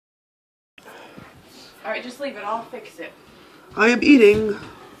Alright, just leave it. I'll fix it. I am eating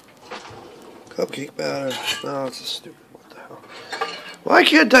cupcake batter. No, it's a stupid. What the hell? Why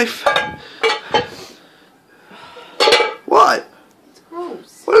can't I? What? It's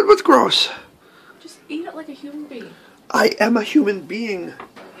gross. What's gross? Just eat it like a human being. I am a human being.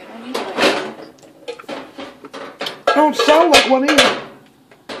 You don't eat like I don't sound like one either.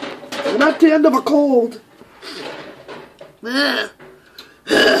 I'm at the end of a cold. Ugh.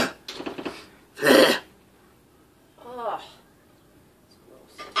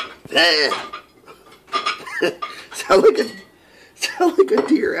 sound like a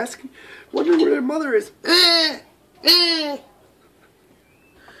deer asking, wondering where their mother is. A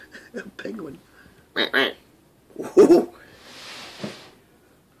penguin. Ooh.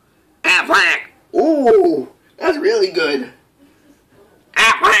 Quack! Ooh, that's really good.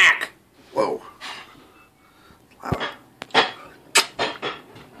 Quack! Whoa. Louder.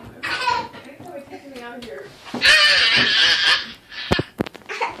 Taking me out of here.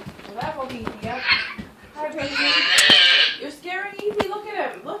 Well, that will be yep. Hi, baby. You're scaring Evie. Look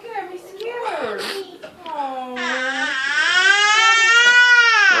at him. Look at him. He's scared. Aww.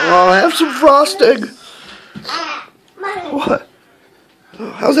 Oh, have some frosting. What?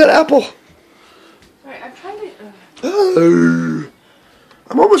 How's that apple? Alright, I'm trying to...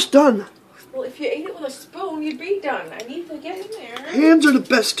 I'm almost done. Well, if you ate it with a spoon, you'd be done. I need to get in there. Hands are the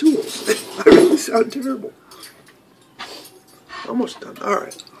best tools. I really sound terrible. Almost done.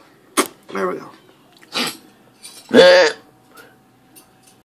 Alright. There we go.